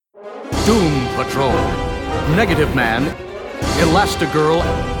Doom Patrol, Negative Man, Elastigirl,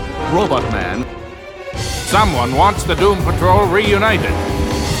 Robot Man. Someone wants the Doom Patrol reunited.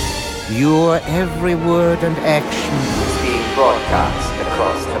 Your every word and action is being broadcast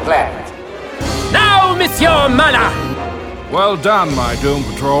across the planet. Now, Monsieur Mana! Well done, my Doom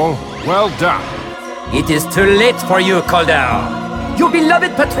Patrol. Well done. It is too late for you, Calder. Your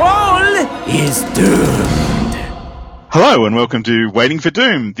beloved patrol is doomed. Hello and welcome to Waiting for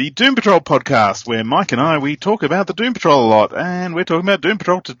Doom, the Doom Patrol podcast, where Mike and I, we talk about the Doom Patrol a lot, and we're talking about Doom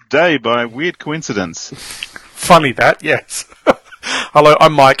Patrol today by weird coincidence. Funny that, yes. Hello,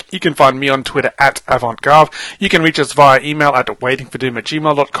 I'm Mike. You can find me on Twitter at AvantGarve. You can reach us via email at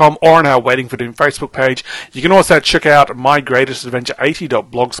waitingfordoom@gmail.com or on our Waiting for Doom Facebook page. You can also check out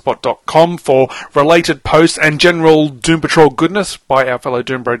mygreatestadventure80.blogspot.com for related posts and general Doom Patrol goodness by our fellow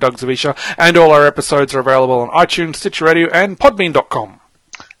Doom Bro Doug Zavisha. And all our episodes are available on iTunes, Stitcher Radio and Podbean.com.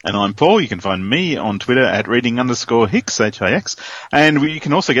 And I'm Paul. You can find me on Twitter at reading_Hicks, H-I-X. And you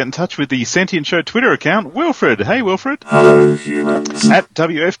can also get in touch with the Sentient Show Twitter account, Wilfred. Hey, Wilfred. Hello, humans. At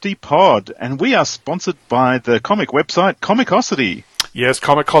WFD Pod. And we are sponsored by the comic website Comicosity. Yes,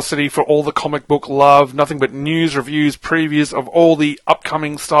 Comicosity for all the comic book love. Nothing but news, reviews, previews of all the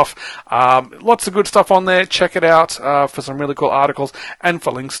upcoming stuff. Lots of good stuff on there. Check it out for some really cool articles and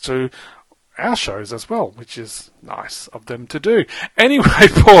for links to our shows as well, which is nice of them to do. Anyway,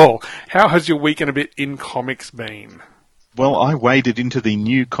 Paul, how has your week and a bit in comics been? Well, I waded into the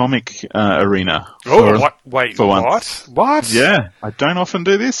new comic arena. Wait, for what? once. What? Yeah, I don't often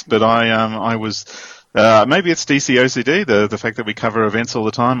do this, but I was... maybe it's DC OCD, the fact that we cover events all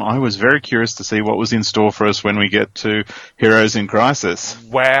the time. I was very curious to see what was in store for us when we get to Heroes in Crisis.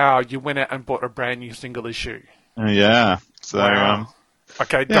 Wow, you went out and bought a brand new single issue. Yeah, so... Wow.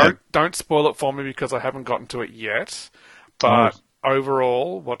 Okay, yeah. Don't spoil it for me because I haven't gotten to it yet. But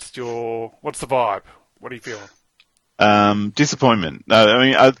overall, what's the vibe? What are you feeling? Disappointment.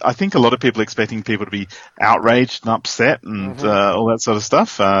 I think a lot of people are expecting people to be outraged and upset and all that sort of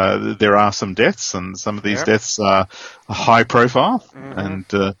stuff. There are some deaths, and some of these deaths are high profile and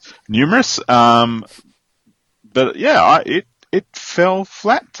numerous. But yeah, it fell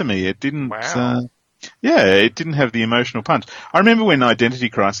flat to me. It didn't. Wow. It didn't have the emotional punch. I remember when Identity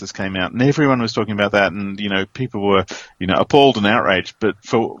Crisis came out, and everyone was talking about that, and people were appalled and outraged. But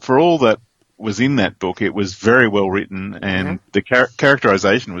for all that was in that book, it was very well written, and the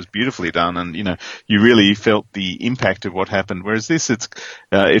characterization was beautifully done, and you really felt the impact of what happened. Whereas this,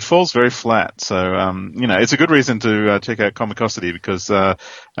 it falls very flat. So it's a good reason to check out Comicosity, because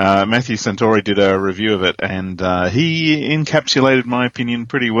Matthew Santori did a review of it, and he encapsulated my opinion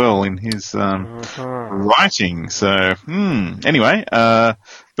pretty well in his writing. So anyway,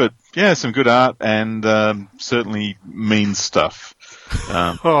 but yeah, some good art and certainly mean stuff.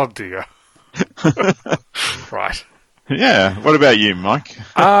 Oh dear. Right. Yeah. What about you, Mike?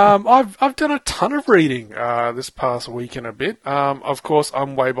 I've done a ton of reading this past week and a bit. Of course,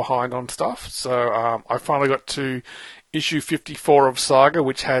 I'm way behind on stuff, so I finally got to issue 54 of Saga,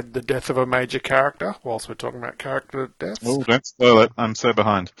 which had the death of a major character. Whilst we're talking about character deaths. Oh, don't spoil it. I'm so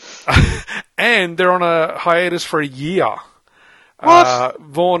behind. And they're on a hiatus for a year. What?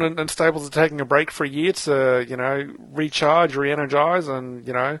 Vaughan and Staples are taking a break for a year to, recharge, re-energize,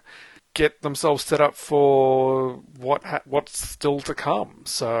 and, get themselves set up for what's still to come.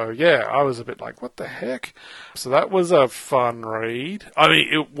 So, yeah, I was a bit like, what the heck? So that was a fun read. I mean,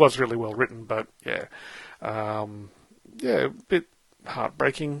 it was really well written, but, yeah. A bit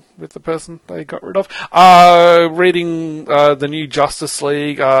heartbreaking with the person they got rid of. Reading the new Justice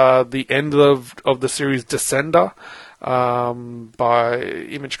League, the end of the series Descender, by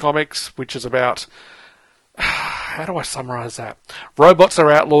Image Comics, which is about... How do I summarize that? Robots are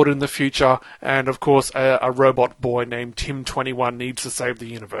outlawed in the future, and of course a robot boy named Tim21 needs to save the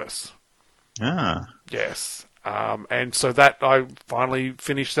universe. Ah. Yes. And so that, I finally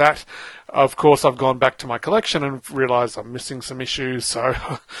finished that. Of course, I've gone back to my collection and realized I'm missing some issues, so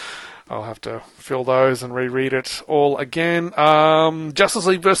I'll have to fill those and reread it all again. Justice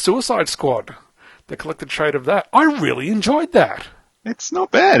League vs. Suicide Squad, the collected trade of that. I really enjoyed that. It's not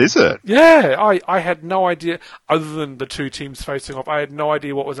bad, is it? Yeah, I had no idea, other than the two teams facing off, I had no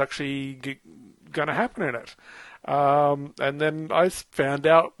idea what was actually going to happen in it. And then I found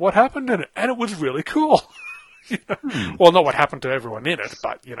out what happened in it, and it was really cool. Well, not what happened to everyone in it,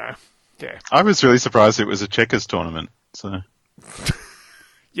 but, yeah. I was really surprised it was a checkers tournament, so...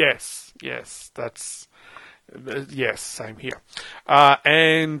 Yes, that's... Yes, same here.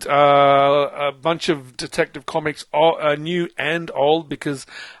 And a bunch of Detective Comics, new and old, because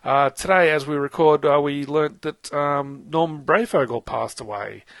today, as we record, we learnt that Norm Breyfogle passed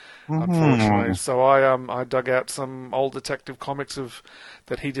away, unfortunately. So I dug out some old Detective Comics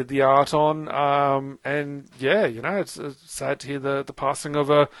that he did the art on, and yeah, it's sad to hear the passing of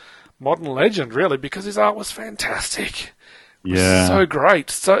a modern legend, really, because his art was fantastic. Yeah. So great.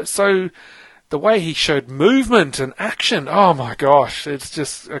 So the way he showed movement and action, oh my gosh, it's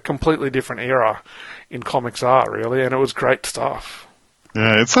just a completely different era in comics art, really, and it was great stuff.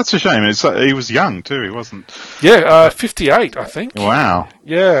 Yeah, it's such a shame. He was young, too. He wasn't... Yeah, 58, I think. Wow.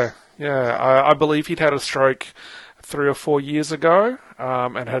 Yeah. I believe he'd had a stroke 3 or 4 years ago,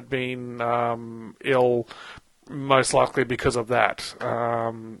 and had been ill, most likely because of that.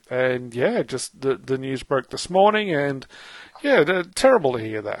 And yeah, just the news broke this morning, and yeah, terrible to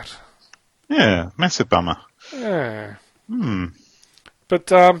hear that. Yeah, massive bummer. Yeah.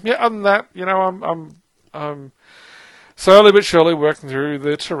 But other than that, I'm slowly but surely working through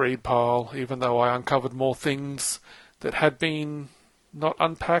the to read pile, even though I uncovered more things that had been not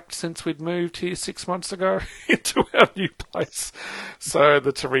unpacked since we'd moved here 6 months ago into our new place. So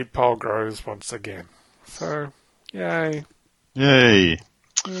the to read pile grows once again. So, yay. Yay.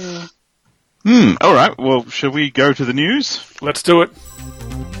 Yeah. All right, well, shall we go to the news? Let's do it.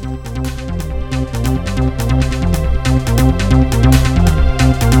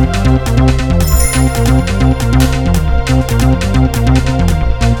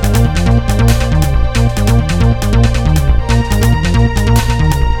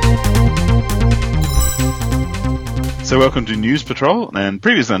 So welcome to News Patrol, and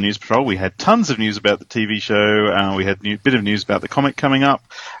previously on News Patrol we had tons of news about the TV show, we had a bit of news about the comic coming up,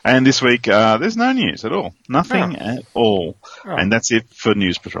 and this week there's no news at all. Nothing at all. Oh. And that's it for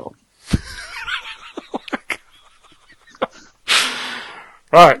News Patrol.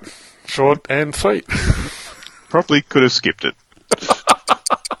 Right. Short and sweet. Probably could have skipped it.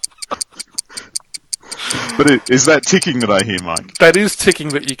 But is that ticking that I hear, Mike? That is ticking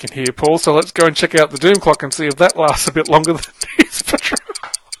that you can hear, Paul. So let's go and check out the Doom Clock and see if that lasts a bit longer than News Patrol.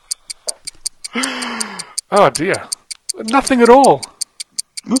 Oh, dear. Nothing at all.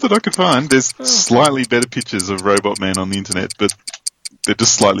 Not that I could find. There's slightly better pictures of Robot Man on the internet, but they're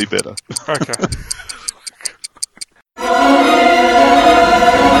just slightly better. Okay.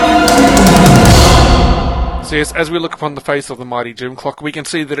 So yes, as we look upon the face of the mighty Doom Clock, we can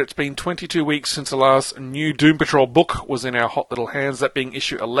see that it's been 22 weeks since the last new Doom Patrol book was in our hot little hands, that being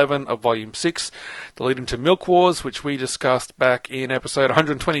issue 11 of Volume 6, the lead into Milk Wars, which we discussed back in episode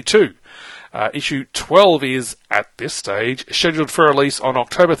 122. Issue 12 is, at this stage, scheduled for release on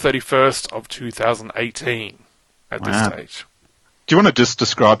October 31st of 2018, at this stage. Do you want to just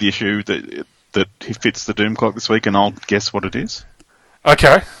describe the issue that fits the Doom Clock this week, and I'll guess what it is?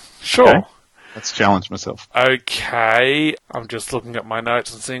 Okay, sure. Okay. Let's challenge myself. Okay, I'm just looking at my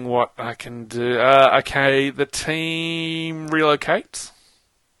notes and seeing what I can do. Okay, the team relocates.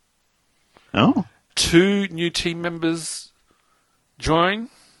 Oh. 2 new team members join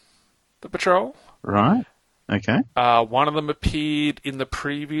the patrol. Right, okay. One of them appeared in the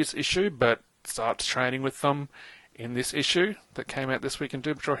previous issue, but starts training with them in this issue that came out this week in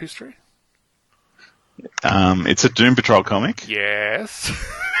Doom Patrol history. It's a Doom Patrol comic. Yes.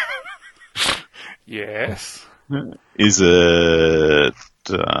 Yes. Is it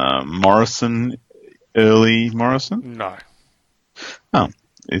Morrison, early Morrison? No. Oh,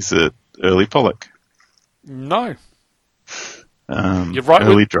 is it early Pollock? No. You're right.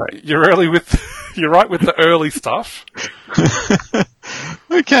 Early Drake. You're right with the early stuff.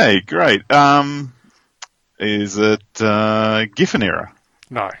 Okay, great. Is it Giffen era?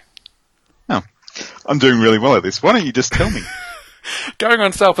 No. Oh, I'm doing really well at this. Why don't you just tell me? Going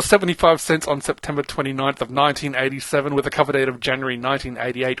on sale for 75 cents on September 29th of 1987 with a cover date of January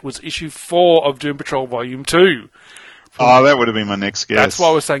 1988 was issue 4 of Doom Patrol Volume 2. Oh, that would have been my next guess. That's why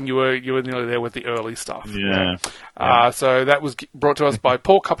I was saying you were nearly there with the early stuff. Yeah. So that was brought to us by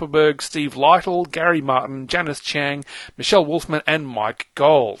Paul Kupperberg, Steve Lytle, Gary Martin, Janice Chang, Michelle Wolfman, and Mike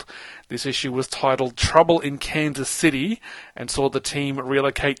Gold. This issue was titled Trouble in Kansas City and saw the team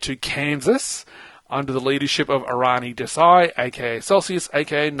relocate to Kansas under the leadership of Arani Desai, a.k.a. Celsius,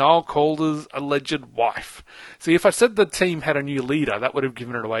 a.k.a. Niall Calder's alleged wife. See, if I said the team had a new leader, that would have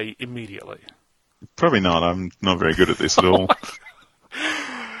given it away immediately. Probably not. I'm not very good at this at all.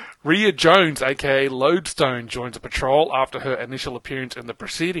 Rhea Jones, a.k.a. Lodestone, joins the patrol after her initial appearance in the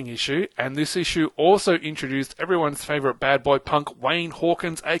preceding issue, and this issue also introduced everyone's favourite bad boy punk, Wayne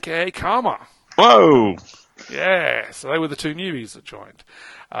Hawkins, a.k.a. Karma. Whoa! Yeah, so they were the two newbies that joined.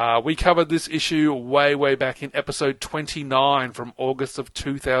 We covered this issue way back in episode 29 from August of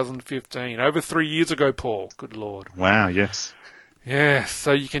 2015. Over 3 years ago, Paul. Good Lord. Wow, yes. Yeah,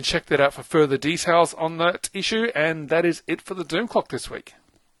 so you can check that out for further details on that issue, and that is it for the Doom Clock this week.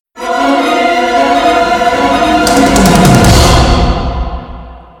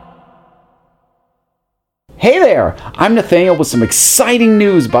 Hey there, I'm Nathaniel with some exciting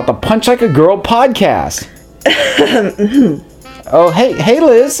news about the Punch Like a Girl podcast. Oh, hey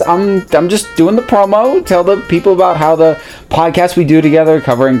Liz, I'm just doing the promo. Tell the people about how the podcast we do together,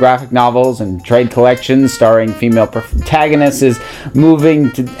 covering graphic novels and trade collections starring female protagonists, is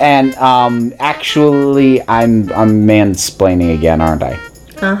moving to, and actually I'm mansplaining again, aren't I?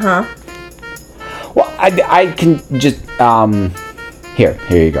 Uh-huh. Well, I can just here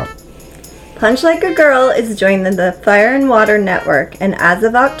you go. Punch Like a Girl is joining the Fire and Water Network, and as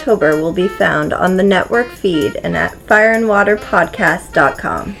of October will be found on the network feed and at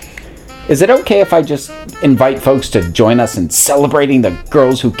fireandwaterpodcast.com. Is it okay if I just invite folks to join us in celebrating the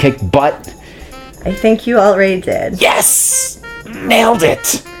girls who kick butt? I think you already did. Yes! Nailed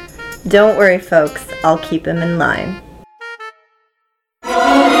it! Don't worry, folks. I'll keep him in line.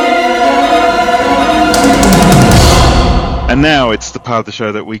 And now it's the part of the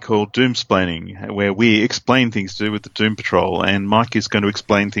show that we call Doomsplaining, where we explain things to do with the Doom Patrol. And Mike is going to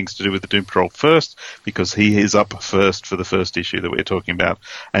explain things to do with the Doom Patrol first, because he is up first for the first issue that we're talking about.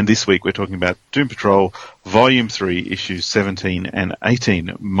 And this week we're talking about Doom Patrol, Volume 3, Issues 17 and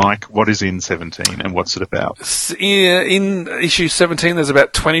 18. Mike, what is in 17 and what's it about? In issue 17, there's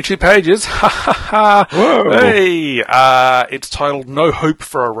about 22 pages. Ha ha ha! Hey! It's titled No Hope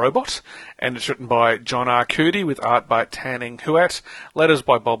for a Robot, and it's written by John Arcudi with art by Eng Huat, letters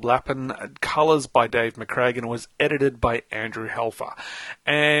by Bob Lappan, colours by Dave McCaig, and it was edited by Andrew Helfer.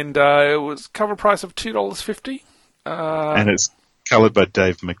 And it was cover price of $2.50. And it's coloured by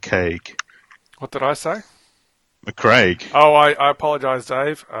Dave McCaig. What did I say? McCaig. Oh, I apologise,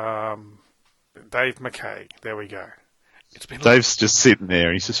 Dave. Dave McCaig. There we go. It's been Dave's just sitting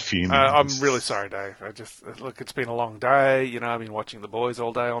there. He's just fuming. I'm really sorry, Dave. It's been a long day. You know, I've been watching the boys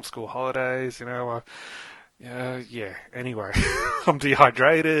all day on school holidays. You know, yeah. Anyway, I'm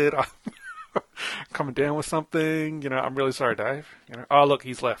dehydrated. I'm coming down with something. You know, I'm really sorry, Dave. You know, oh look,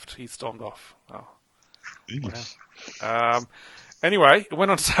 he's left. He's stormed off. Oh. Yeah. Anyway, it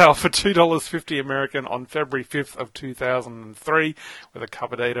went on sale for $2.50 American on February 5th of 2003 with a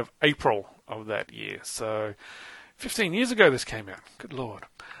cover date of April of that year. So 15 years ago this came out. Good Lord.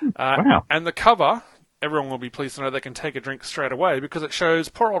 Wow. And the cover, everyone will be pleased to know they can take a drink straight away because it shows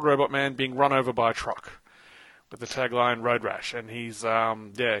poor old Robot Man being run over by a truck with the tagline Road Rash. And he's,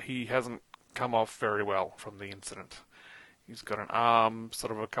 he hasn't come off very well from the incident. He's got an arm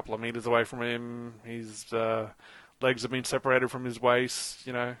sort of a couple of meters away from him. His legs have been separated from his waist.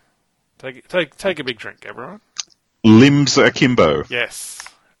 You know, take a big drink, everyone. Limbs akimbo. Yes,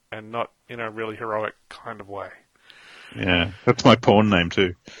 and not in a really heroic kind of way. Yeah, that's my porn name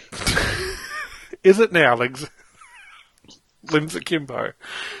too. Is it now, Limbs akimbo?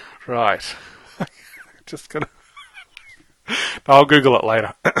 Right. Just gonna. I'll Google it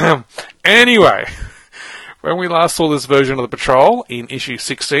later. Anyway. When we last saw this version of the Patrol in issue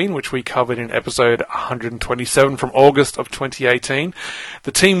 16, which we covered in episode 127 from August of 2018,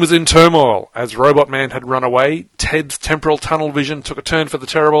 the team was in turmoil as Robot Man had run away, Ted's temporal tunnel vision took a turn for the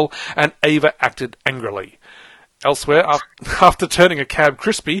terrible, and Ava acted angrily. Elsewhere, after turning a cab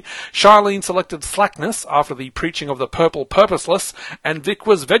crispy, Charlene selected slackness after the preaching of the purple purposeless, and Vic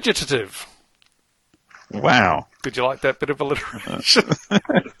was vegetative. Wow. Did you like that bit of alliteration?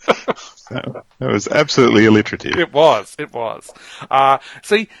 That was absolutely alliterative. It was.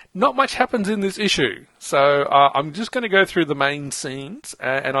 See, not much happens in this issue, so I'm just going to go through the main scenes,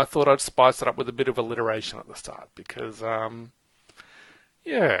 and I thought I'd spice it up with a bit of alliteration at the start, because,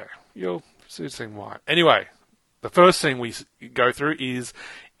 you'll soon why. Anyway, the first scene we go through is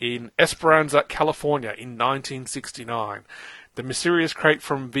in Esperanza, California in 1969. The mysterious crate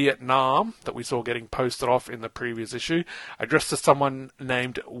from Vietnam that we saw getting posted off in the previous issue, addressed to someone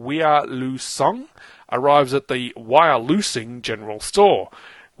named Wia Lu Song, arrives at the Wia Lu Sing General Store,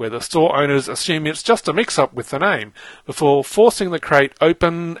 where the store owners assume it's just a mix-up with the name, before forcing the crate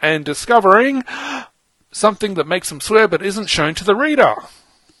open and discovering something that makes them swear but isn't shown to the reader.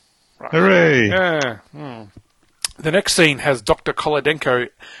 Right. Hooray! Yeah. The next scene has Dr. Kolodenko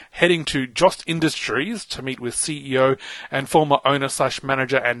heading to Jost Industries to meet with CEO and former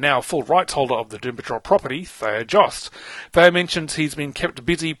owner/manager and now full rights holder of the Doom Patrol property, Thayer Jost. Thayer mentions he's been kept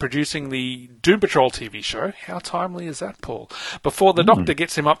busy producing the Doom Patrol TV show. How timely is that, Paul? Before the doctor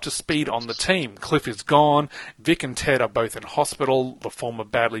gets him up to speed on the team. Cliff is gone. Vic and Ted are both in hospital, the former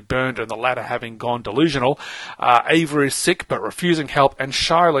badly burned and the latter having gone delusional. Ava is sick but refusing help, and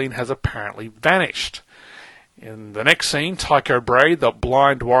Shilene has apparently vanished. In the next scene, Tycho Brahe, the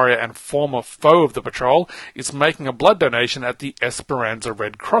blind warrior and former foe of the patrol, is making a blood donation at the Esperanza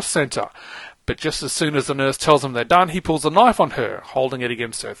Red Cross Centre. But just as soon as the nurse tells him they're done, he pulls a knife on her, holding it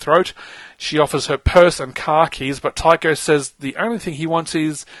against her throat. She offers her purse and car keys, but Tycho says the only thing he wants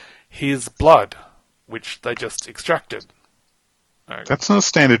is his blood, which they just extracted. That's not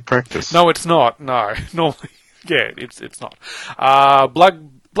standard practice. No, it's not. No. Normally, yeah, it's not.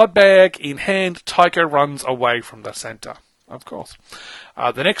 Blood bag in hand, Tycho runs away from the centre, of course.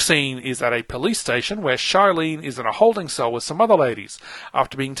 The next scene is at a police station where Shilene is in a holding cell with some other ladies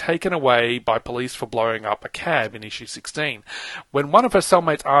after being taken away by police for blowing up a cab in issue 16. When one of her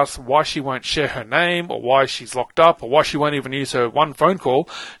cellmates asks why she won't share her name or why she's locked up or why she won't even use her one phone call,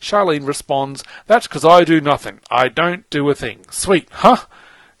 Shilene responds, "That's because I do nothing. I don't do a thing." Sweet, huh?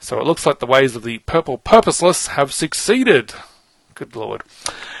 So it looks like the ways of the purple purposeless have succeeded. Good Lord.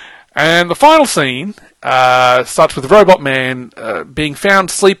 And the final scene starts with Robot Man being found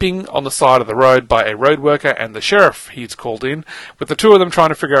sleeping on the side of the road by a road worker and the sheriff he's called in, with the two of them trying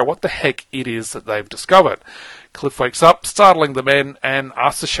to figure out what the heck it is that they've discovered. Cliff wakes up, startling the men, and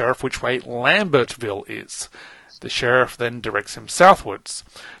asks the sheriff which way Lambertville is. The sheriff then directs him southwards.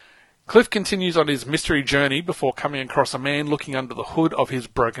 Cliff continues on his mystery journey before coming across a man looking under the hood of his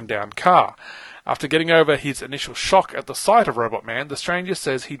broken-down car. After getting over his initial shock at the sight of Robot Man, the stranger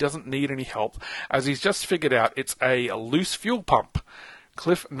says he doesn't need any help, as he's just figured out it's a loose fuel pump.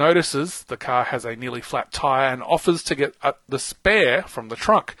 Cliff notices the car has a nearly flat tyre and offers to get the spare from the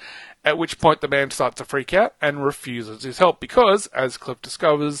trunk, at which point the man starts to freak out and refuses his help because, as Cliff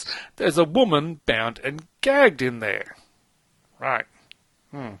discovers, there's a woman bound and gagged in there. Right.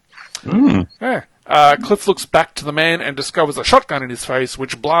 Yeah. Cliff looks back to the man and discovers a shotgun in his face,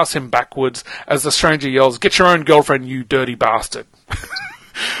 which blasts him backwards as the stranger yells, "Get your own girlfriend, you dirty bastard."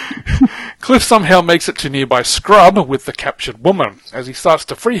 Cliff somehow makes it to nearby scrub with the captured woman. As he starts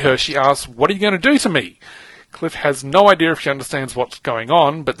to free her, she asks, "What are you going to do to me?" Cliff has no idea if she understands what's going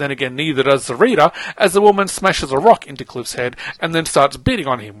on, but then again neither does the reader, as the woman smashes a rock into Cliff's head and then starts beating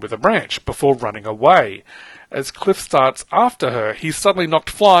on him with a branch before running away. As Cliff starts after her, he's suddenly knocked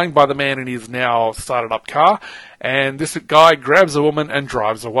flying by the man in his now started-up car, and this guy grabs the woman and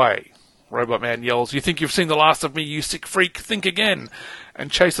drives away. Robot Man yells, "You think you've seen the last of me, you sick freak? Think again!"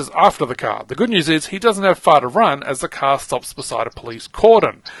 and chases after the car. The good news is he doesn't have far to run as the car stops beside a police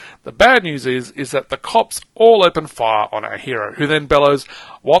cordon. The bad news is that the cops all open fire on our hero, who then bellows,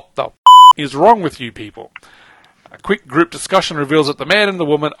 "What the is wrong with you people?" A quick group discussion reveals that the man and the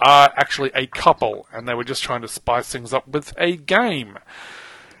woman are actually a couple, and they were just trying to spice things up with a game.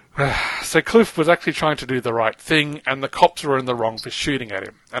 So Cliff was actually trying to do the right thing, and the cops were in the wrong for shooting at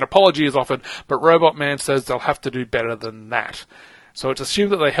him. An apology is offered, but Robot Man says they'll have to do better than that. So it's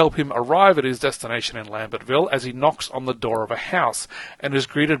assumed that they help him arrive at his destination in Lambertville as he knocks on the door of a house and is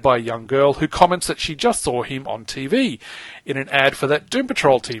greeted by a young girl who comments that she just saw him on TV in an ad for that Doom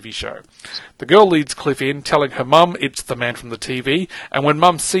Patrol TV show. The girl leads Cliff in, telling her mum it's the man from the TV, and when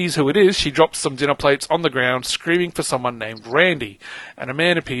mum sees who it is, she drops some dinner plates on the ground, screaming for someone named Randy, and a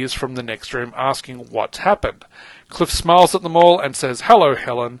man appears from the next room asking what's happened. Cliff smiles at them all and says, "Hello,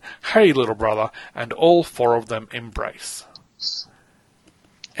 Helen. Hey, little brother," and all four of them embrace.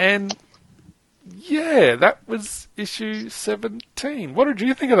 And, yeah, that was issue 17. What did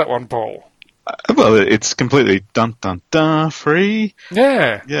you think of that one, Paul? Well, it's completely dun-dun-dun free.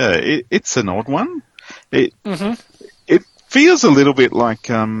 Yeah. Yeah, it's an odd one. It feels a little bit like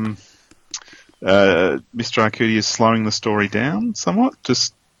Mr. Arcudi is slowing the story down somewhat.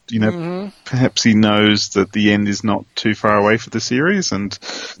 Just, perhaps he knows that the end is not too far away for the series, and,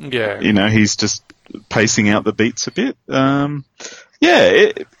 he's just pacing out the beats a bit.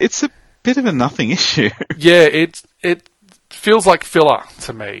 It's a bit of a nothing issue. Yeah, it feels like filler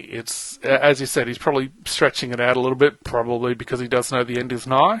to me. It's, as you said, he's probably stretching it out a little bit, probably because he does know the end is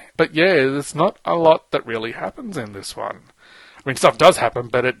nigh. But yeah, there's not a lot that really happens in this one. I mean, stuff does happen,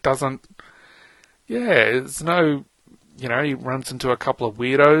 but it doesn't... Yeah, there's no... he runs into a couple of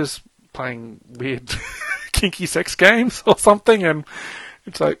weirdos playing weird kinky sex games or something, and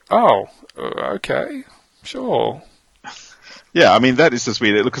it's like, oh, okay, sure. Yeah, I mean, that is just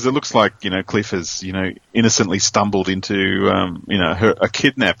weird because it looks like, Cliff has, innocently stumbled into, a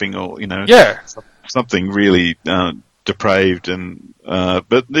kidnapping or, something really depraved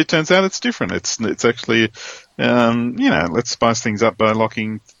but it turns out it's different. It's actually, let's spice things up by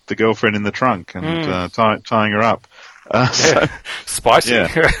locking the girlfriend in the trunk and tying her up. Spicy.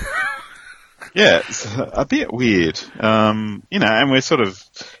 Yeah. Yeah, it's a bit weird. And we're sort of,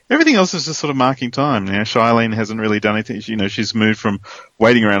 everything else is just sort of marking time. Shailene hasn't really done anything. She's moved from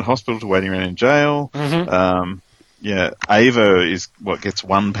waiting around hospital to waiting around in jail. Mm-hmm. Ava gets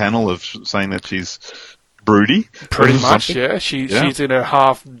one panel of saying that she's broody. Pretty much, yeah. She's in her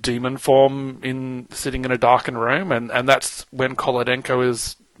half demon form sitting in a darkened room, and that's when Kolodenko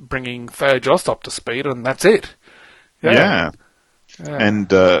is bringing Theojost up to speed, and that's it. Yeah. And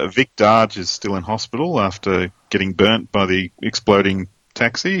Vic Darge is still in hospital after getting burnt by the exploding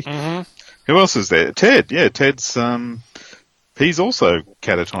taxi. Mm-hmm. Who else is there? Ted. Yeah, Ted's he's also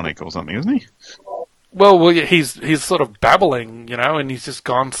catatonic or something, isn't he? Well, he's sort of babbling, and he's just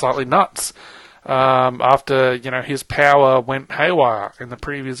gone slightly nuts after his power went haywire in the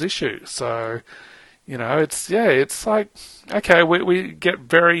previous issue. So, it's like, okay, we get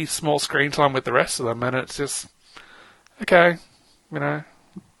very small screen time with the rest of them, and it's just okay.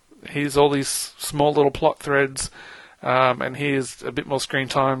 Here's all these small little plot threads, and here's a bit more screen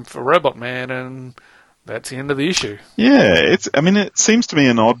time for Robot Man, and that's the end of the issue. Yeah, it seems to me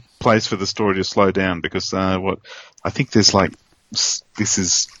an odd place for the story to slow down because I think there's this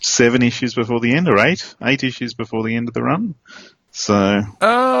is 7 issues before the end, or 8 issues before the end of the run. So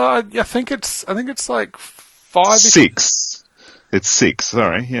I think it's like 5. 6. It's 6.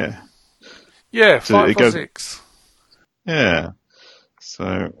 Sorry, yeah. Yeah, 5 or 6. Yeah.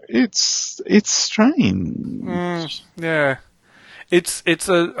 So it's strange. Yeah. It's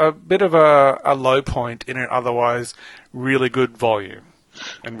a bit of a low point in an otherwise really good volume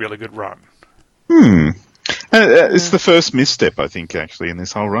and really good run. It's the first misstep, I think, actually, in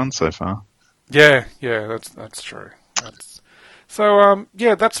this whole run so far. Yeah, that's true. That's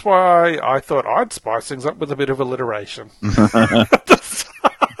why I thought I'd spice things up with a bit of alliteration.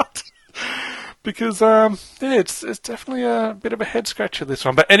 Because, it's definitely a bit of a head scratcher, this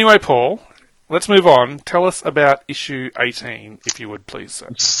one. But anyway, Paul, let's move on. Tell us about issue 18, if you would, please, sir.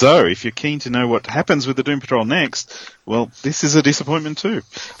 So, if you're keen to know what happens with the Doom Patrol next, well, this is a disappointment too.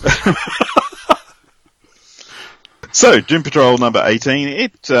 So, Doom Patrol number 18,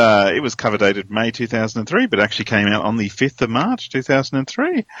 it was cover dated May 2003, but actually came out on the 5th of March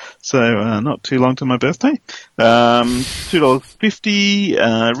 2003, so not too long to my birthday.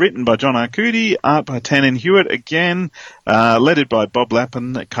 $2.50, written by John Arcudi, art by Eng Huat again, lettered by Bob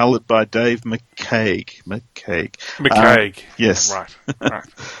Lappan, coloured by Dave McCaig. McCaig. Yes. Right.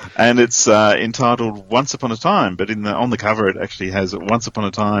 And it's entitled Once Upon a Time, but on the cover it actually has Once Upon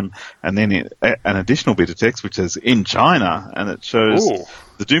a Time, and then an additional bit of text which says in China, and it shows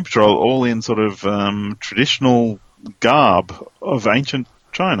the Doom Patrol all in sort of traditional garb of ancient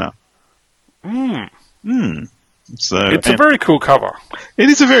China. So it's a very cool cover. It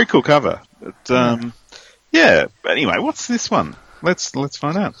is a very cool cover. But anyway, what's this one? Let's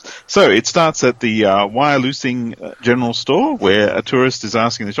find out. So it starts at the Wire-Loosing General Store, where a tourist is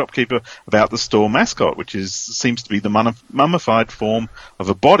asking the shopkeeper about the store mascot, which seems to be the mummified form of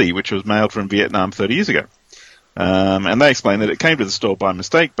a body which was mailed from Vietnam 30 years ago. And they explain that it came to the store by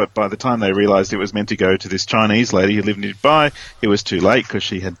mistake, but by the time they realised it was meant to go to this Chinese lady who lived nearby, it was too late because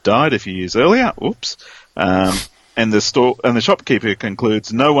she had died a few years earlier. Oops. And the shopkeeper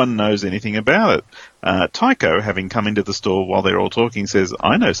concludes no one knows anything about it. Tycho, having come into the store while they're all talking, says,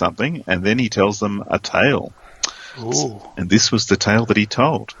 "I know something," and then he tells them a tale. Ooh. And this was the tale that he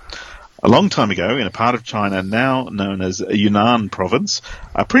told. A long time ago, in a part of China now known as Yunnan province,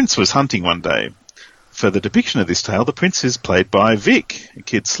 a prince was hunting one day. For the depiction of this tale, the prince is played by Vic,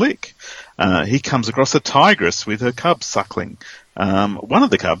 Kid Slick. He comes across a tigress with her cubs suckling. One of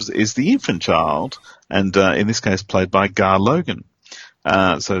the cubs is the infant child, and in this case played by Gar Logan.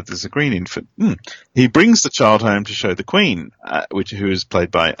 So there's a green infant. He brings the child home to show the queen, who is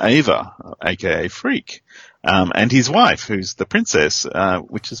played by Ava, aka Freak, and his wife, who's the princess,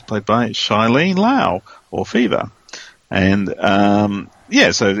 which is played by Shailene Lau, or Fever. And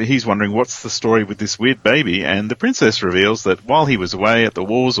so he's wondering what's the story with this weird baby, and the princess reveals that while he was away at the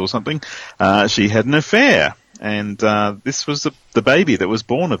wars or something, she had an affair. And this was the baby that was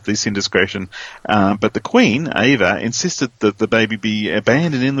born of this indiscretion. But the queen, Ava, insisted that the baby be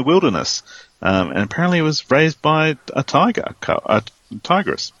abandoned in the wilderness. And apparently it was raised by a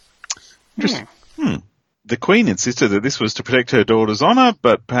tigress. Interesting. The Queen insisted that this was to protect her daughter's honour,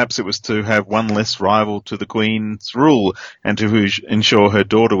 but perhaps it was to have one less rival to the Queen's rule and to ensure her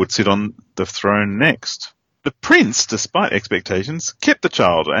daughter would sit on the throne next. The prince, despite expectations, kept the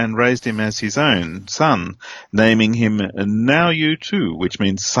child and raised him as his own son, naming him Now You Too, which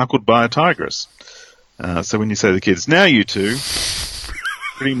means suckled by a tigress. So when you say to the kids, Now You Too,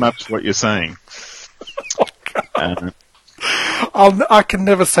 pretty much what you're saying. I can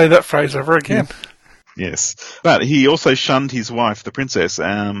never say that phrase ever again. Yes, but he also shunned his wife, the princess,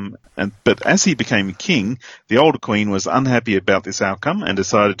 but as he became king, the older queen was unhappy about this outcome and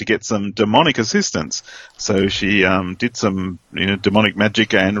decided to get some demonic assistance. So she did some demonic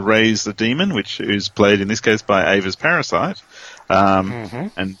magic and raised the demon, which is played in this case by Ava's parasite.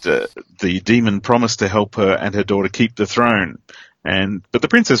 And the demon promised to help her and her daughter keep the throne. But the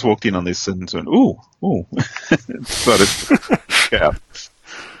princess walked in on this and went, ooh. Yeah.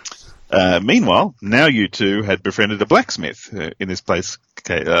 Meanwhile, Now You Two had befriended a blacksmith in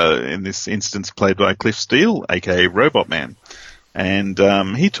this instance played by Cliff Steele, aka Robot Man. And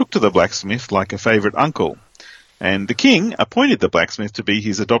he took to the blacksmith like a favourite uncle. And the king appointed the blacksmith to be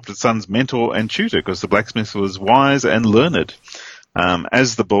his adopted son's mentor and tutor because the blacksmith was wise and learned.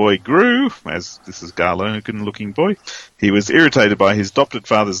 As the boy grew, as this is Garlogan-looking boy, he was irritated by his adopted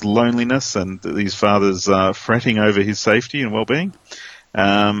father's loneliness and his father's fretting over his safety and well-being.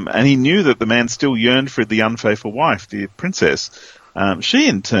 And he knew that the man still yearned for the unfaithful wife, the princess. She,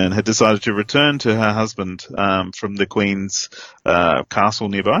 in turn, had decided to return to her husband from the queen's castle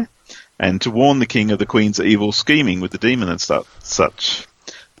nearby and to warn the king of the queen's evil scheming with the demon and such.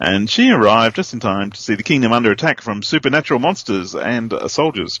 And she arrived just in time to see the kingdom under attack from supernatural monsters and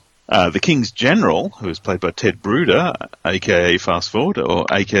soldiers. The king's general, who was played by Ted Bruder, a.k.a. Fast Forward, or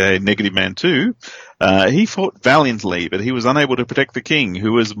a.k.a. Negative Man 2, he fought valiantly, but he was unable to protect the king,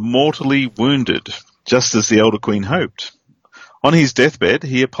 who was mortally wounded, just as the elder queen hoped. On his deathbed,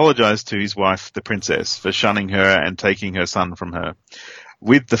 he apologized to his wife, the princess, for shunning her and taking her son from her.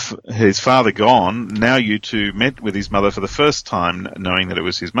 With his father gone, Now You Two met with his mother for the first time, knowing that it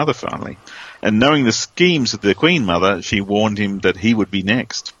was his mother finally. And knowing the schemes of the Queen Mother, she warned him that he would be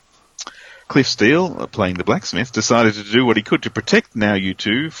next. Cliff Steele, playing the blacksmith, decided to do what he could to protect Now You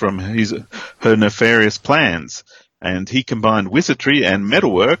Two from her nefarious plans. And he combined wizardry and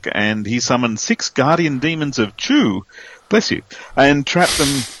metalwork, and he summoned 6 guardian demons of Chu, bless you, and trapped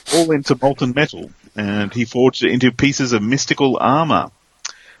them all into molten metal. And he forged it into pieces of mystical armour.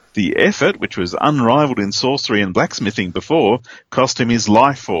 The effort, which was unrivaled in sorcery and blacksmithing before, cost him his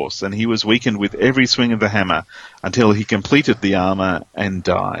life force, and he was weakened with every swing of the hammer until he completed the armour and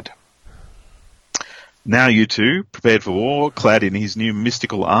died. Now You Two, prepared for war, clad in his new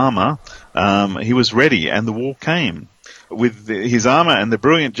mystical armour, he was ready, and the war came. With his armour and the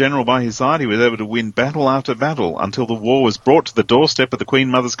brilliant general by his side, he was able to win battle after battle until the war was brought to the doorstep of the Queen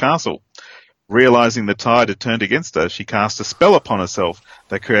Mother's castle. Realizing the tide had turned against her, she cast a spell upon herself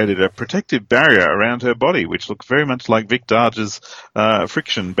that created a protective barrier around her body, which looked very much like Vic Darge's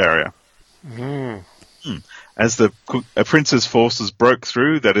friction barrier. As the prince's forces broke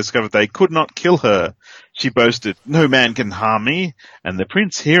through, they discovered they could not kill her. She boasted, "No man can harm me," and the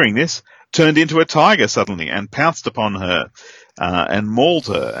prince, hearing this, turned into a tiger suddenly and pounced upon her and mauled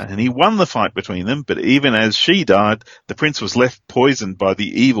her, and he won the fight between them, but even as she died, the prince was left poisoned by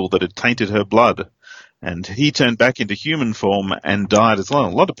the evil that had tainted her blood, and he turned back into human form and died as well. A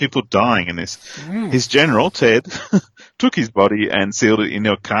lot of people dying in this. His general, Ted, took his body and sealed it in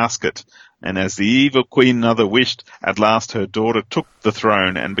a casket, and as the evil Queen Mother wished, at last her daughter took the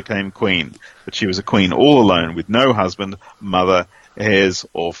throne and became queen, but she was a queen all alone with no husband, mother, heirs,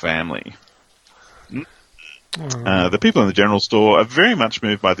 or family. The people in the general store are very much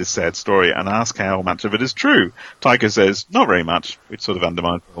moved by this sad story and ask how much of it is true. Tycho says, not very much, which sort of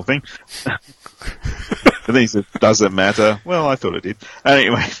undermines the whole thing. And then he says, does it matter? Well, I thought it did.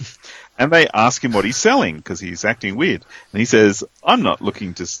 Anyway, and they ask him what he's selling, because he's acting weird. And he says, I'm not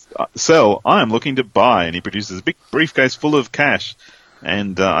looking to sell, I am looking to buy. And he produces a big briefcase full of cash.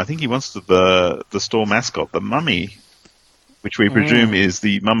 And I think he wants the store mascot, the mummy, which we presume is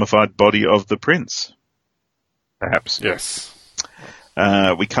the mummified body of the prince. Perhaps. Yes.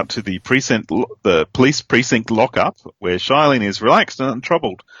 We cut to the police precinct lockup, where Shailene is relaxed and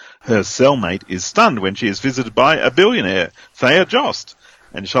untroubled. Her cellmate is stunned when she is visited by a billionaire, Thayer Jost,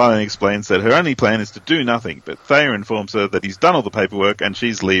 and Shailene explains that her only plan is to do nothing, but Thayer informs her that he's done all the paperwork and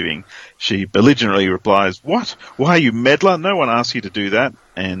she's leaving. She belligerently replies, "What? Why, you meddler? No one asked you to do that."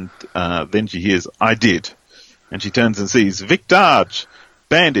 And then she hears, "I did." And she turns and sees Vic Darge,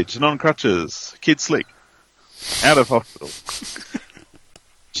 bandaged and on crutches, Kid Slick, out of hospital.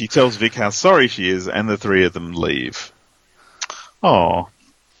 She tells Vic how sorry she is, and the three of them leave. Oh.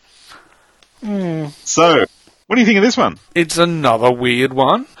 So, what do you think of this one? It's another weird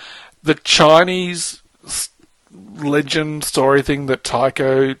one. The Chinese legend story thing that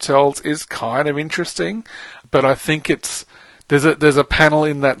Tycho tells is kind of interesting, but I think there's a panel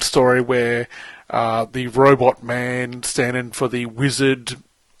in that story where the robot man standing for the wizard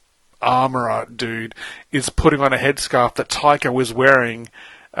armorer dude is putting on a headscarf that Tycho is wearing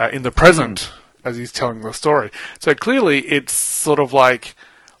in the present as he's telling the story. So clearly it's sort of like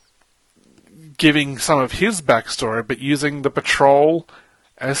giving some of his backstory, but using the patrol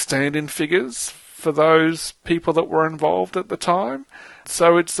as stand-in figures for those people that were involved at the time.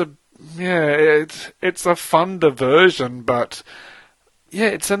 So it's a fun diversion, but yeah,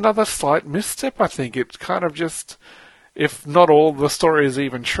 it's another slight misstep, I think. It's kind of just, if not all the story is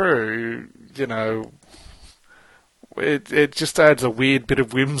even true, you know, it just adds a weird bit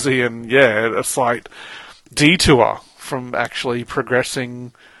of whimsy and, yeah, a slight detour from actually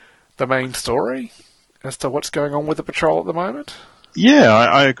progressing the main story as to what's going on with the patrol at the moment. Yeah,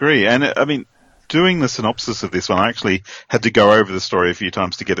 I agree. And, I mean, doing the synopsis of this one, I actually had to go over the story a few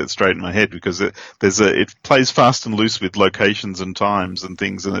times to get it straight in my head, because it plays fast and loose with locations and times and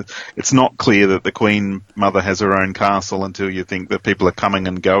things, and it's not clear that the Queen Mother has her own castle until you think that people are coming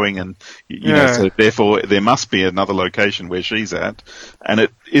and going, and you know, so therefore there must be another location where she's at, and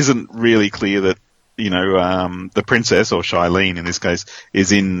it isn't really clear that, you know, the princess, or Shailene in this case,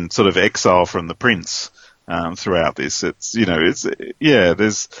 is in sort of exile from the prince throughout this. It's, you know,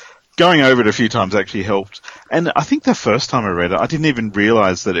 there's going over it a few times actually helped. And I think the first time I read it, I didn't even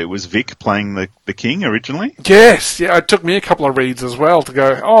realise that it was Vic playing the king originally. Yes, yeah, it took me a couple of reads as well to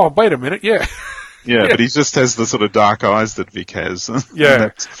go, oh, wait a minute, yeah. Yeah, but he just has the sort of dark eyes that Vic has. Yeah.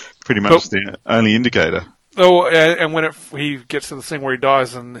 That's pretty much the only indicator. Oh, and when he gets to the thing where he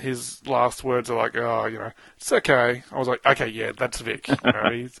dies and his last words are like, oh, you know, it's okay. I was like, okay, yeah, that's Vic. You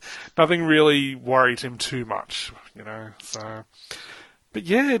know, nothing really worried him too much, you know, so... But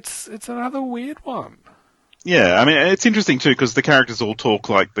yeah, it's another weird one. Yeah, I mean, it's interesting too, because the characters all talk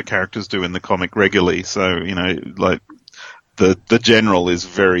like the characters do in the comic regularly. So, you know, like the general is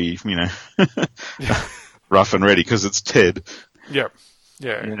very, you know, rough and ready because it's Ted. Yep.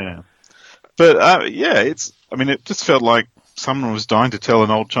 Yeah. Yeah. But it just felt like someone was dying to tell an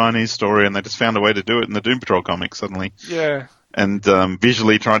old Chinese story, and they just found a way to do it in the Doom Patrol comic suddenly. Yeah. And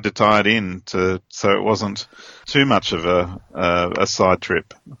visually tried to tie it in so it wasn't too much of a side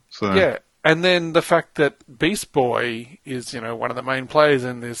trip. So. Yeah, and then the fact that Beast Boy is, you know, one of the main players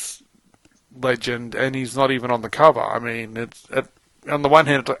in this legend, and he's not even on the cover. I mean, on the one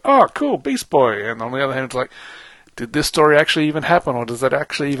hand, it's like, oh, cool, Beast Boy, and on the other hand, it's like, did this story actually even happen, or does that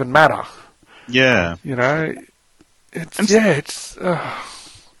actually even matter? Yeah. You know,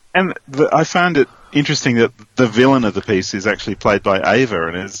 And I found it interesting that the villain of the piece is actually played by Ava,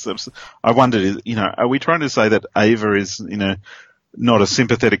 and I wondered, you know, are we trying to say that Ava is, you know, not a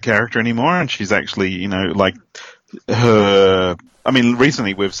sympathetic character anymore, and she's actually, you know, like her... I mean,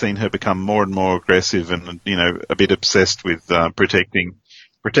 recently we've seen her become more and more aggressive and, you know, a bit obsessed with protecting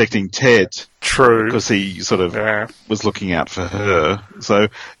Ted. True. Because he sort of was looking out for her. So,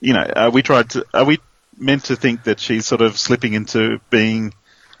 you know, are we meant to think that she's sort of slipping into being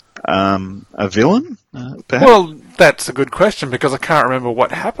a villain, perhaps? Well, that's a good question, because I can't remember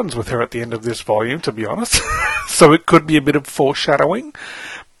what happens with her at the end of this volume, to be honest. So it could be a bit of foreshadowing,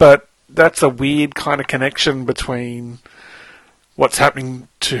 but that's a weird kind of connection between what's happening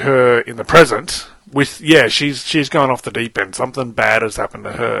to her in the present with, she's gone off the deep end. Something bad has happened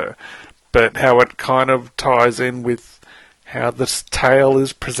to her, but how it kind of ties in with how this tale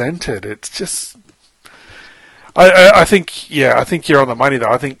is presented. It's just... I think you're on the money, though.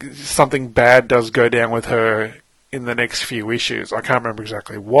 I think something bad does go down with her in the next few issues. I can't remember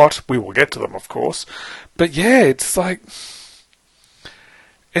exactly what. We will get to them, of course. But yeah, it's like...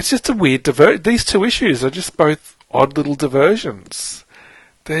 It's just a weird... These two issues are just both odd little diversions.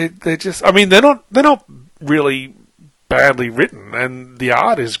 They're just... I mean, they're not really badly written, and the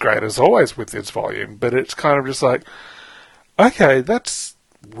art is great, as always, with this volume, but it's kind of just like, okay, that's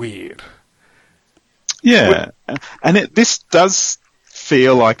weird. Yeah, and this does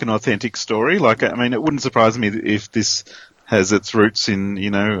feel like an authentic story. Like, I mean, it wouldn't surprise me if this has its roots in,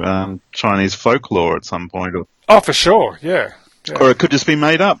 you know, Chinese folklore at some point. Oh, for sure, yeah. Or it could just be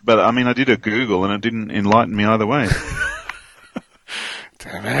made up, but I mean, I did a Google and it didn't enlighten me either way.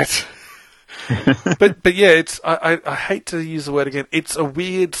 Damn it. but yeah, it's I hate to use the word again. It's a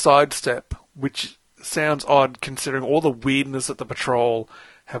weird sidestep, which sounds odd considering all the weirdness that the Patrol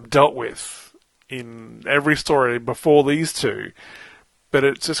have dealt with in every story before these two. but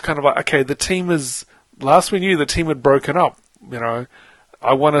it's just kind of like, okay, the team is... Last we knew, the team had broken up. You know,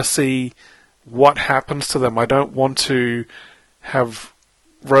 I want to see what happens to them. I don't want to have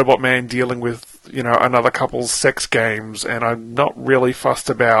Robot Man dealing with, you know, another couple's sex games, and I'm not really fussed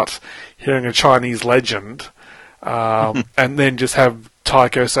about hearing a Chinese legend, and then just have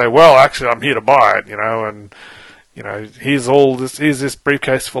Tycho say, well, actually, I'm here to buy it, you know, and, you know, here's this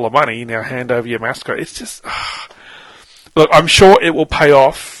briefcase full of money, now hand over your mascot. It's just... Look, I'm sure it will pay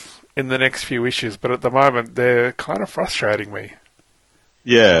off in the next few issues, but at the moment, they're kind of frustrating me.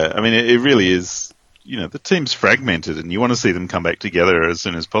 Yeah, I mean, it really is. You know, the team's fragmented, and you want to see them come back together as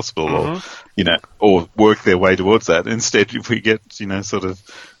soon as possible, or you know, or work their way towards that. Instead, if we get, you know, sort of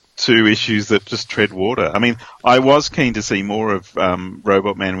 2 issues that just tread water. I mean, I was keen to see more of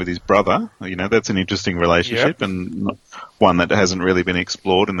Robot Man with his brother. You know, that's an interesting relationship, and one that hasn't really been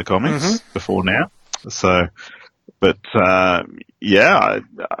explored in the comics before now. So, but bring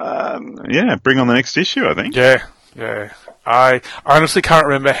on the next issue, I think. Yeah. I honestly can't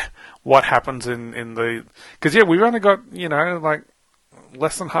remember what happens in the... Because, we've only got, you know, like,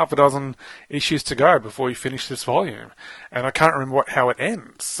 less than half a dozen issues to go before we finish this volume. And I can't remember how it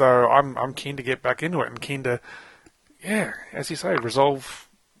ends. So I'm keen to get back into it and keen to, as you say, resolve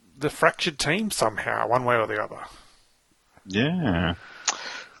the fractured team somehow, one way or the other. Yeah.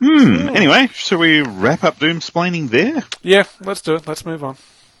 Anyway, shall we wrap up Doomsplaining there? Yeah, let's do it. Let's move on.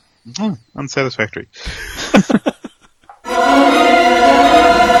 Unsatisfactory.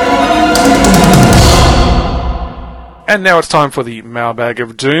 And now it's time for the Mailbag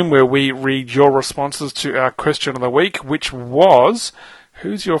of Doom, where we read your responses to our question of the week, which was,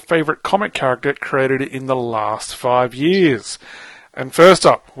 who's your favourite comic character created in the last 5 years? And first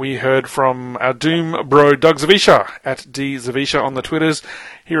up, we heard from our Doom bro, Doug Zavisha, at DZavisha on the Twitters.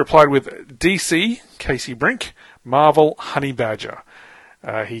 He replied with DC, Casey Brink, Marvel, Honey Badger.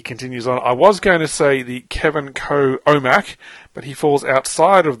 He continues on, I was going to say the Kevin Coe Omac, but he falls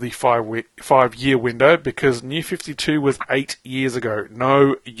outside of the 5-year window because New 52 was 8 years ago.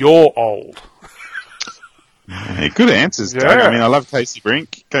 No, you're old. Good answers, Doug. I mean, I love Casey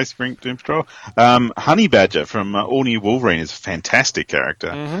Brink, Doom Patrol. Honey Badger from All New Wolverine is a fantastic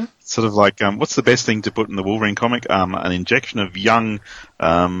character. Sort of like, what's the best thing to put in the Wolverine comic? An injection of young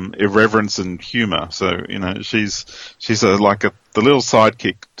irreverence and humour. So, you know, she's the little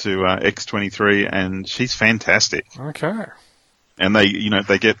sidekick to X-23, and she's fantastic. Okay. And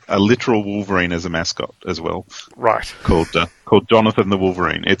they get a literal Wolverine as a mascot as well. Right. Called Jonathan the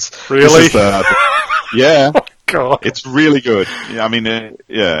Wolverine. Really? Yeah. Oh, God. It's really good. I mean,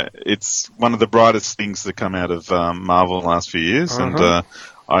 it's one of the brightest things that come out of Marvel in the last few years, and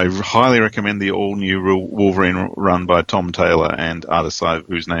I highly recommend the all-new Wolverine run by Tom Taylor and artists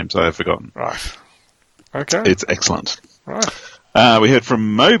whose names I have forgotten. Right. Okay. It's excellent. Right. We heard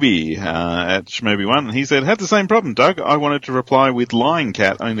from Moby at Shmoby1, and he said, had the same problem, Doug. I wanted to reply with Lion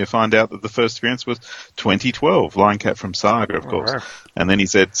Cat, only to find out that the first appearance was 2012. Lion Cat from Saga, of course. Right. And then he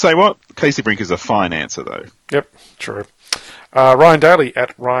said, say what? Casey Brink is a fine answer, though. Yep, true. Ryan Daly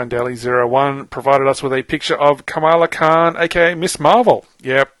at RyanDaly01 provided us with a picture of Kamala Khan, a.k.a. Miss Marvel.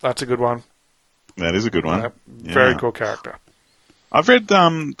 Yep, that's a good one. That is a good one. Very cool character. I've read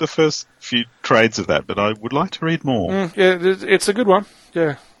the first few trades of that, but I would like to read more. It's a good one.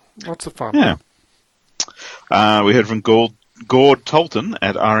 Yeah, lots of fun. Yeah. We heard from Gord Tolton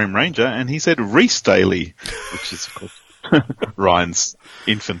at RM Ranger, and he said Reese Daly, which is, of course, Ryan's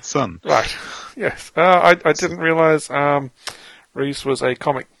infant son. Right. Yes. I didn't realise Reese was a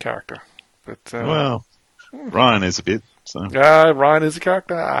comic character. But Ryan is a bit. So. Ryan is a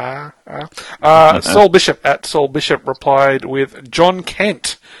character. Saul Bishop at Saul Bishop replied with John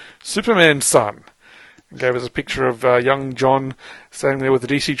Kent, Superman's son. And gave us a picture of young John standing there with the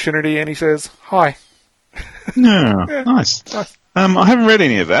DC Trinity, and he says, hi. Yeah, nice. I haven't read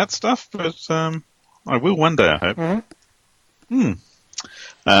any of that stuff, but I will one day, I hope. We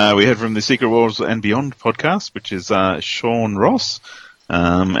heard from the Secret Wars and Beyond podcast, which is Sean Ross.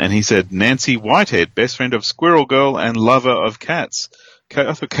 And he said, Nancy Whitehead, best friend of Squirrel Girl and lover of cats.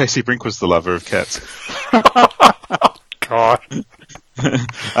 I thought Casey Brink was the lover of cats. God.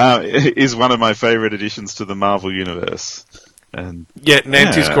 Is one of my favourite additions to the Marvel Universe. And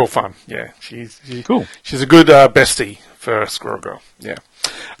Nancy's cool fun. Yeah, she's cool. She's a good bestie for Squirrel Girl. Yeah.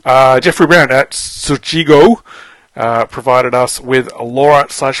 Jeffrey Brown at Suchigo provided us with Laura /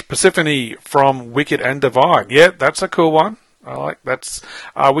 Persephone from Wicked and Divine. Yeah, that's a cool one. I like that's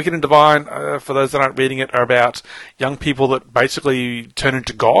Wicked and Divine, for those that aren't reading it, are about young people that basically turn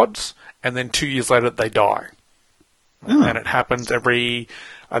into gods, and then 2 years later they die. And it happens every,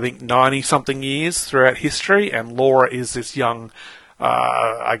 I think, 90-something years throughout history, and Laura is this young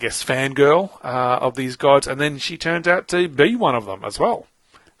I guess, fangirl of these gods, and then she turns out to be one of them as well.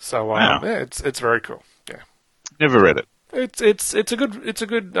 So Wow. yeah, it's very cool. Yeah, Never read it. it's a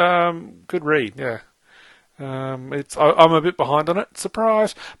good good read. Yeah. I'm a bit behind on it,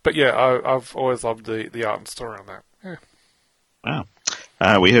 surprise, but yeah, I've always loved the art and story on that. Yeah. Wow.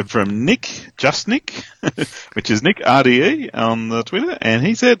 We heard from Nick, just Nick, which is Nick RDE on the Twitter, and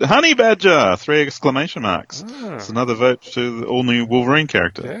he said, Honey Badger, 3 exclamation marks. It's another vote to the all-new Wolverine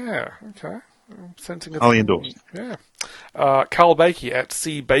character. Yeah, okay. I'm sensing Highly endorsed. Yeah. Carl Bakey at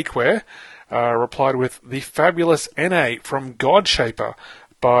C Bakeware replied with the fabulous NA from Godshaper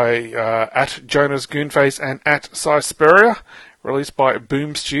by at Jonas Goonface and at Sisperia, released by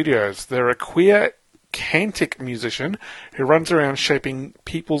Boom Studios. They're a queer cantic musician who runs around shaping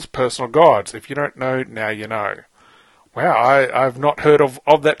people's personal gods. If you don't know, now you know. Wow, I've not heard of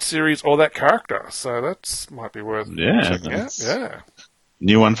that series or that character, so that might be worth checking out. Yeah.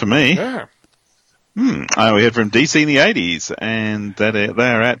 New one for me. Yeah. We heard from DC in the 80s, and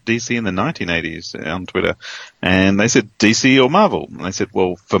they're at DC in the 1980s on Twitter. And they said DC or Marvel. And they said,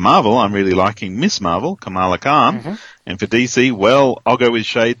 well, for Marvel, I'm really liking Miss Marvel, Kamala Khan. Mm-hmm. And for DC, well, I'll go with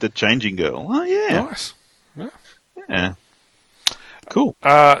Shade the Changing Girl. Oh, yeah. Nice. Yeah. Cool.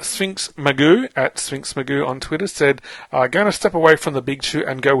 Sphinx Magoo at Sphinx Magoo on Twitter said, going to step away from the big two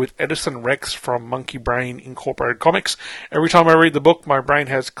and go with Edison Rex from Monkey Brain Incorporated Comics. Every time I read the book, my brain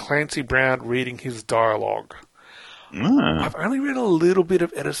has Clancy Brown reading his dialogue. I've only read a little bit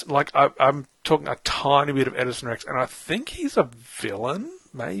of Edison, like I'm talking a tiny bit of Edison Rex, and I think he's a villain,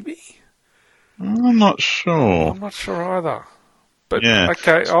 maybe? I'm not sure. I'm not sure either. But, yeah.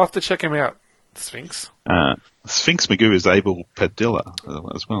 Okay, I'll have to check him out, Sphinx. Sphinx Magoo is Abel Padilla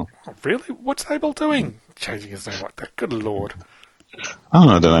as well. Oh, really? What's Abel doing? Changing his name like that. Good Lord. Oh,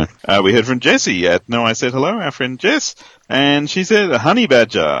 I don't know. We heard from Jessie at No I Said Hello, our friend Jess, and she said a Honey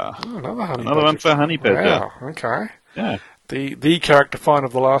Badger. Oh, another one for Honey Badger. Wow, okay. Yeah. The character find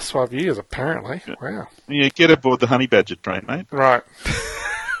of the last 5 years, apparently. Wow. Yeah, get aboard the Honey Badger train, mate. Right.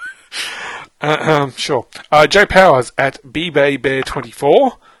 Sure. Joe Powers at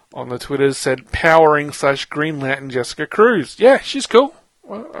BBayBear24 on the Twitters said, powering / Green Lantern Jessica Cruz. Yeah, she's cool.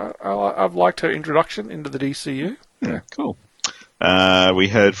 Well, I've liked her introduction into the DCU. Yeah, cool. We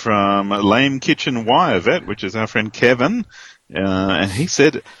heard from Lame Kitchen Wire Vet, which is our friend Kevin, and he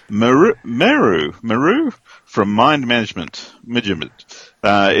said, Maru from Mind Management.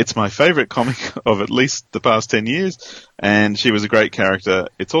 It's my favourite comic of at least the past 10 years, and she was a great character.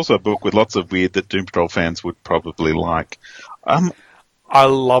 It's also a book with lots of weird that Doom Patrol fans would probably like. I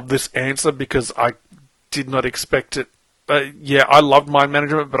love this answer because I did not expect it. I loved Mind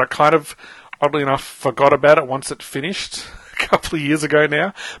Management, but I kind of, oddly enough, forgot about it once it finished a couple of years ago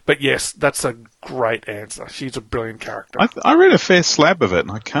now. But yes, that's a great answer. She's a brilliant character. I read a fair slab of it,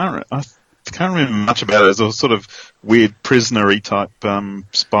 and I can't remember much about it. It was sort of weird prisoner-y type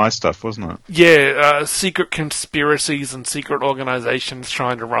spy stuff, wasn't it? Yeah, secret conspiracies and secret organizations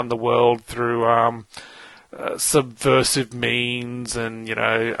trying to run the world through subversive means and,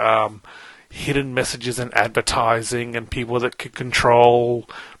 hidden messages and advertising and people that could control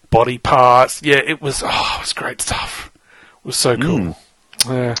body parts. Yeah, it was great stuff. It was so cool.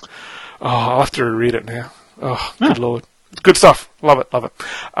 Yeah. Oh, I'll have to reread it now. Oh, good Lord. Good stuff. Love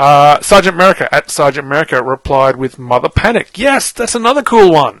it. Sergeant America at Sergeant America replied with Mother Panic. Yes, that's another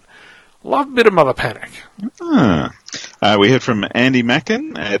cool one. Love a bit of Mother Panic. We heard from Andy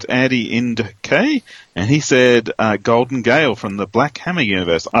Mackin at Andy Ind K, and he said Golden Gale from the Black Hammer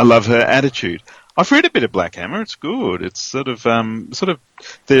universe. I love her attitude. I've read a bit of Black Hammer. It's good. It's sort of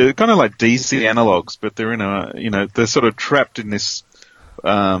they're kind of like DC analogues, but they're they're sort of trapped in this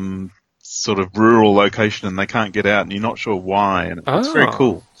sort of rural location and they can't get out, and you're not sure why. And it's very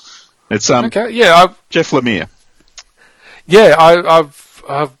cool. It's okay. Yeah, Jeff Lemire. Yeah,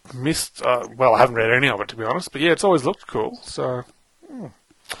 I've missed. I haven't read any of it, to be honest. But yeah, it's always looked cool. So,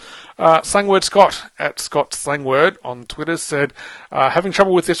 Slangword Scott at Scott Slangword on Twitter said, having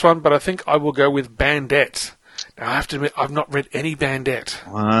trouble with this one, but I think I will go with Bandette. Now, I have to admit, I've not read any Bandette.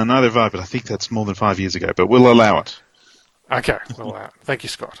 Neither have I, but I think that's more than 5 years ago. But we'll allow it. Okay, we'll allow it. Thank you,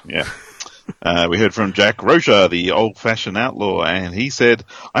 Scott. Yeah. We heard from Jack Rocha, the old-fashioned outlaw, and he said,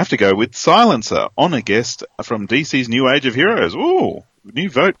 I have to go with Silencer, honor guest from DC's New Age of Heroes. Ooh, new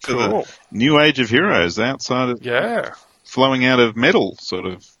vote for the New Age of Heroes outside of... flowing out of metal, sort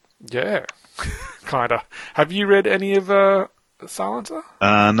of. Yeah, kind of. Have you read any of Silencer?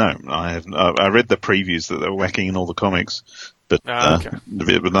 No, I haven't. I read the previews that they were whacking in all the comics, but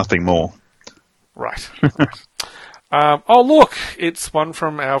nothing more. Right. Look, it's one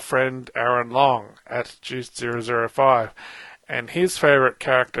from our friend Aaron Long at Juice005.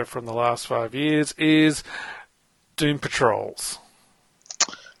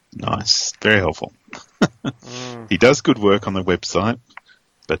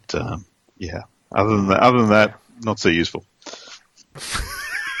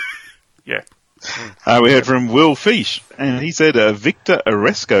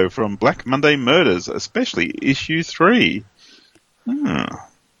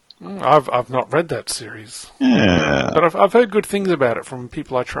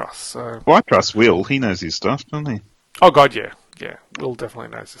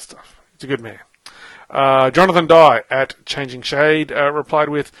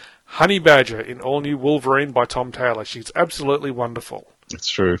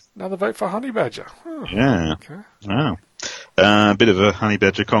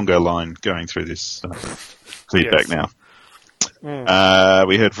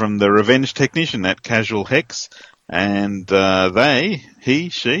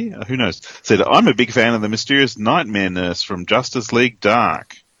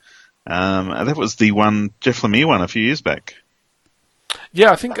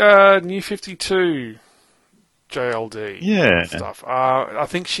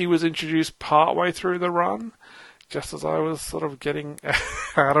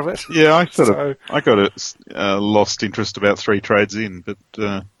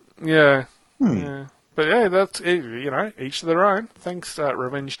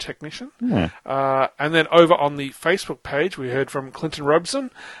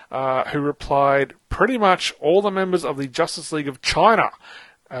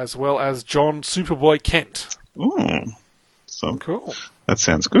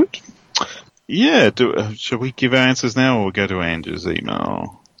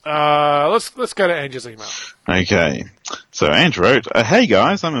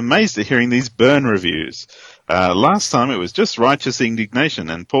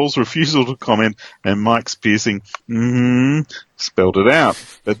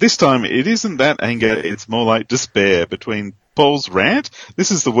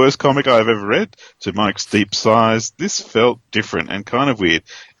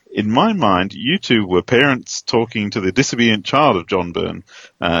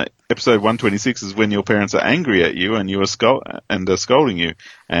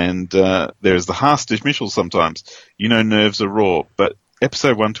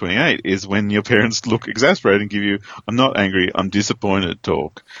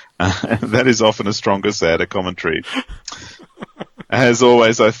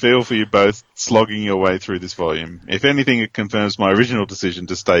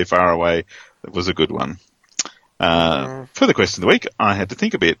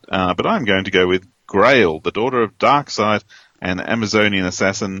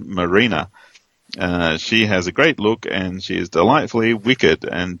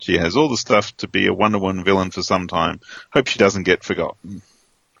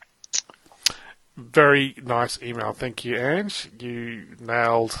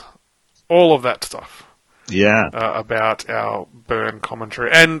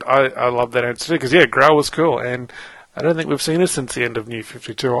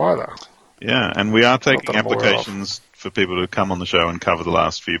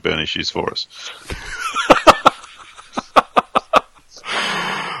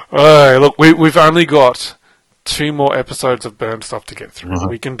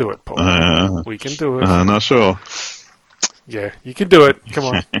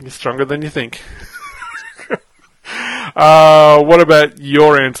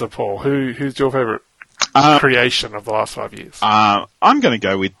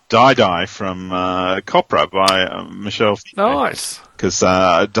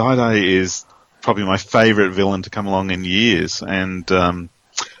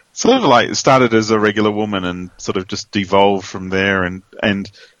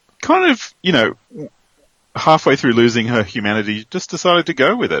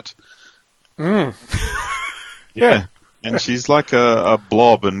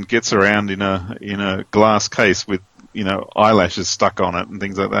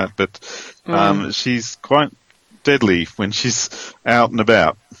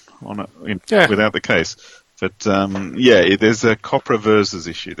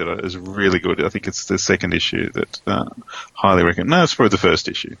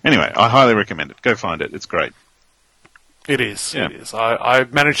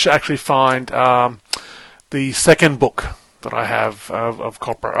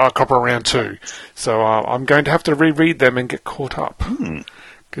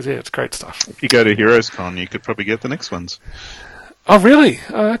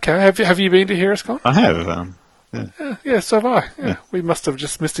 Yeah, so have I. Yeah. We must have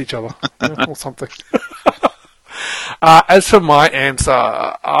just missed each other or something. As for my answer,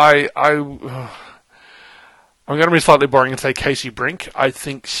 I'm going to be slightly boring and say Casey Brink. I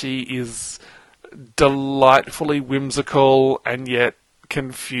think she is delightfully whimsical and yet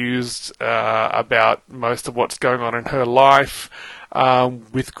confused about most of what's going on in her life,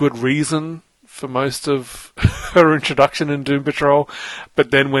 with good reason for most of her introduction in Doom Patrol.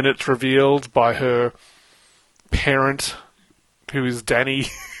 But then when it's revealed by her parent, who is Danny,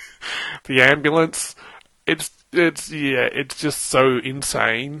 the ambulance, it's just so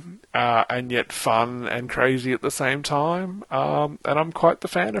insane and yet fun and crazy at the same time. And I'm quite the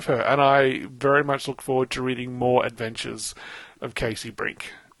fan of her, and I very much look forward to reading more adventures of Casey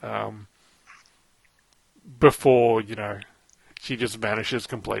Brink before, she just vanishes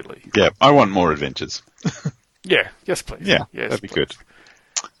completely. Yeah, I want more adventures. Yeah, yes, please. Yeah, yes, that'd be please. good.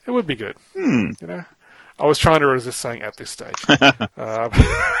 It would be good. I was trying to resist saying at this stage.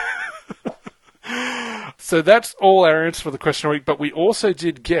 So that's all our answers for the question of the week, but we also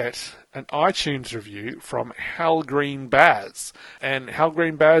did get an iTunes review from Hal Green Baz. And Hal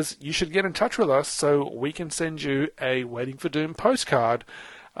Green Baz, you should get in touch with us so we can send you a Waiting for Doom postcard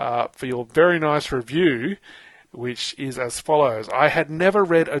for your very nice review, which is as follows. I had never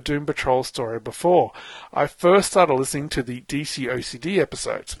read a Doom Patrol story before. I first started listening to the DC OCD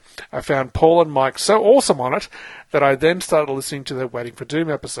episodes. I found Paul and Mike so awesome on it that I then started listening to their Waiting for Doom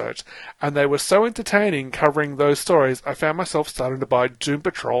episodes, and they were so entertaining covering those stories, I found myself starting to buy Doom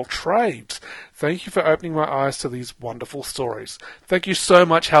Patrol trades. Thank you for opening my eyes to these wonderful stories. Thank you so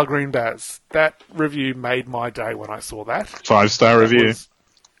much, Hal Green Baz. That review made my day when I saw that. 5-star review.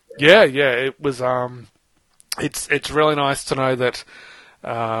 It was... It's really nice to know that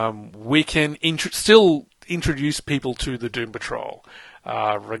we can still introduce people to the Doom Patrol,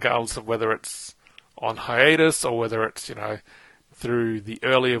 regardless of whether it's on hiatus or whether it's, through the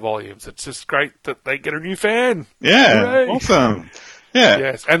earlier volumes. It's just great that they get a new fan. Yeah, Hooray. awesome. Yeah.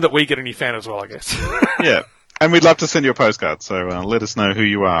 Yes, and that we get a new fan as well, I guess. Yeah. And we'd love to send you a postcard, so let us know who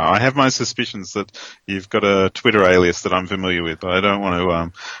you are. I have my suspicions that you've got a Twitter alias that I'm familiar with, but I don't want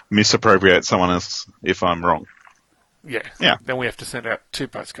to misappropriate someone else if I'm wrong. Yeah. Yeah. Then we have to send out 2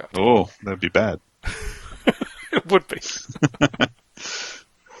 postcards. Oh, that'd be bad. It would be.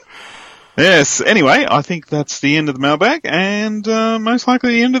 Yes, anyway, I think that's the end of the mailbag, and most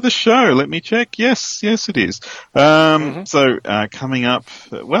likely the end of the show. Let me check. Yes, it is. So, coming up,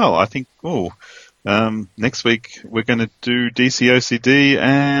 I think, next week we're going to do DCOCD,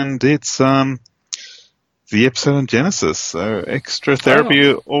 and it's the episode on Genesis, so extra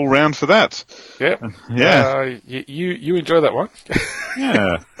therapy all round for that. Yeah. You enjoy that one.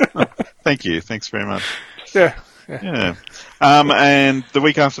 Yeah. Thank you. Thanks very much. Yeah. And the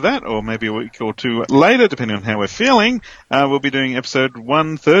week after that, or maybe a week or two later, depending on how we're feeling, we'll be doing episode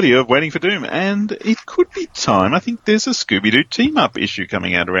 130 of Waiting for Doom, and it could be time. I think there's a Scooby-Doo team-up issue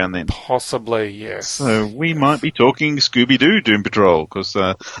coming out around then. Possibly, yes. So we might be talking Scooby-Doo Doom Patrol, because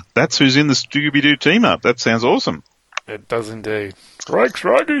that's who's in the Scooby-Doo team-up. That sounds awesome. It does indeed.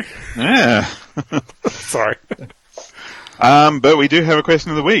 Strikey. Yeah. Sorry. But we do have a question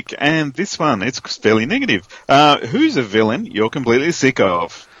of the week, and this one, it's fairly negative. Who's a villain you're completely sick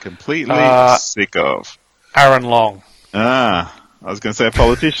of? Sick of. Aaron Long. I was going to say a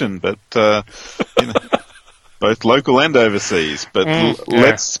politician, but both local and overseas. But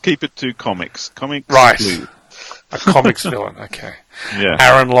let's keep it to comics. Comics, right? Please. A comics villain. Okay. Yeah.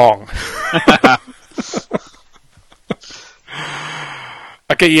 Aaron Long.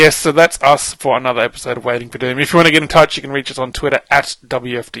 Okay, yes, so that's us for another episode of Waiting for Doom. If you want to get in touch, you can reach us on Twitter at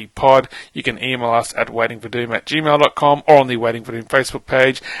WFDpod. You can email us at waitingfordoom@gmail.com or on the Waiting for Doom Facebook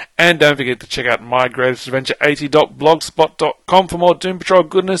page. And don't forget to check out mygreatestadventure80.blogspot.com for more Doom Patrol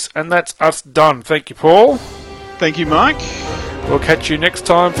goodness. And that's us done. Thank you, Paul. Thank you, Mike. We'll catch you next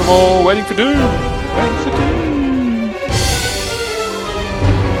time for more Waiting for Doom. Waiting for Doom.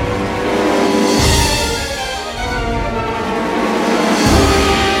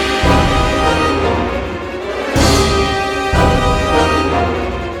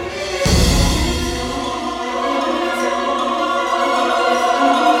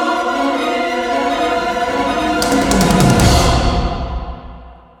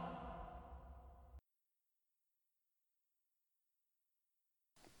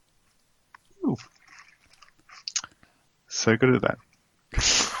 So good at that.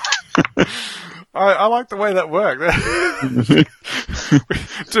 I like the way that worked.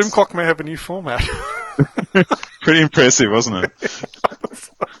 Doom Clock may have a new format. Pretty impressive, wasn't it?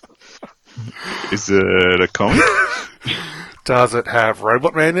 Is it a comic? Does it have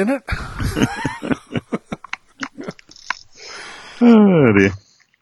Robot Man in it? Oh dear.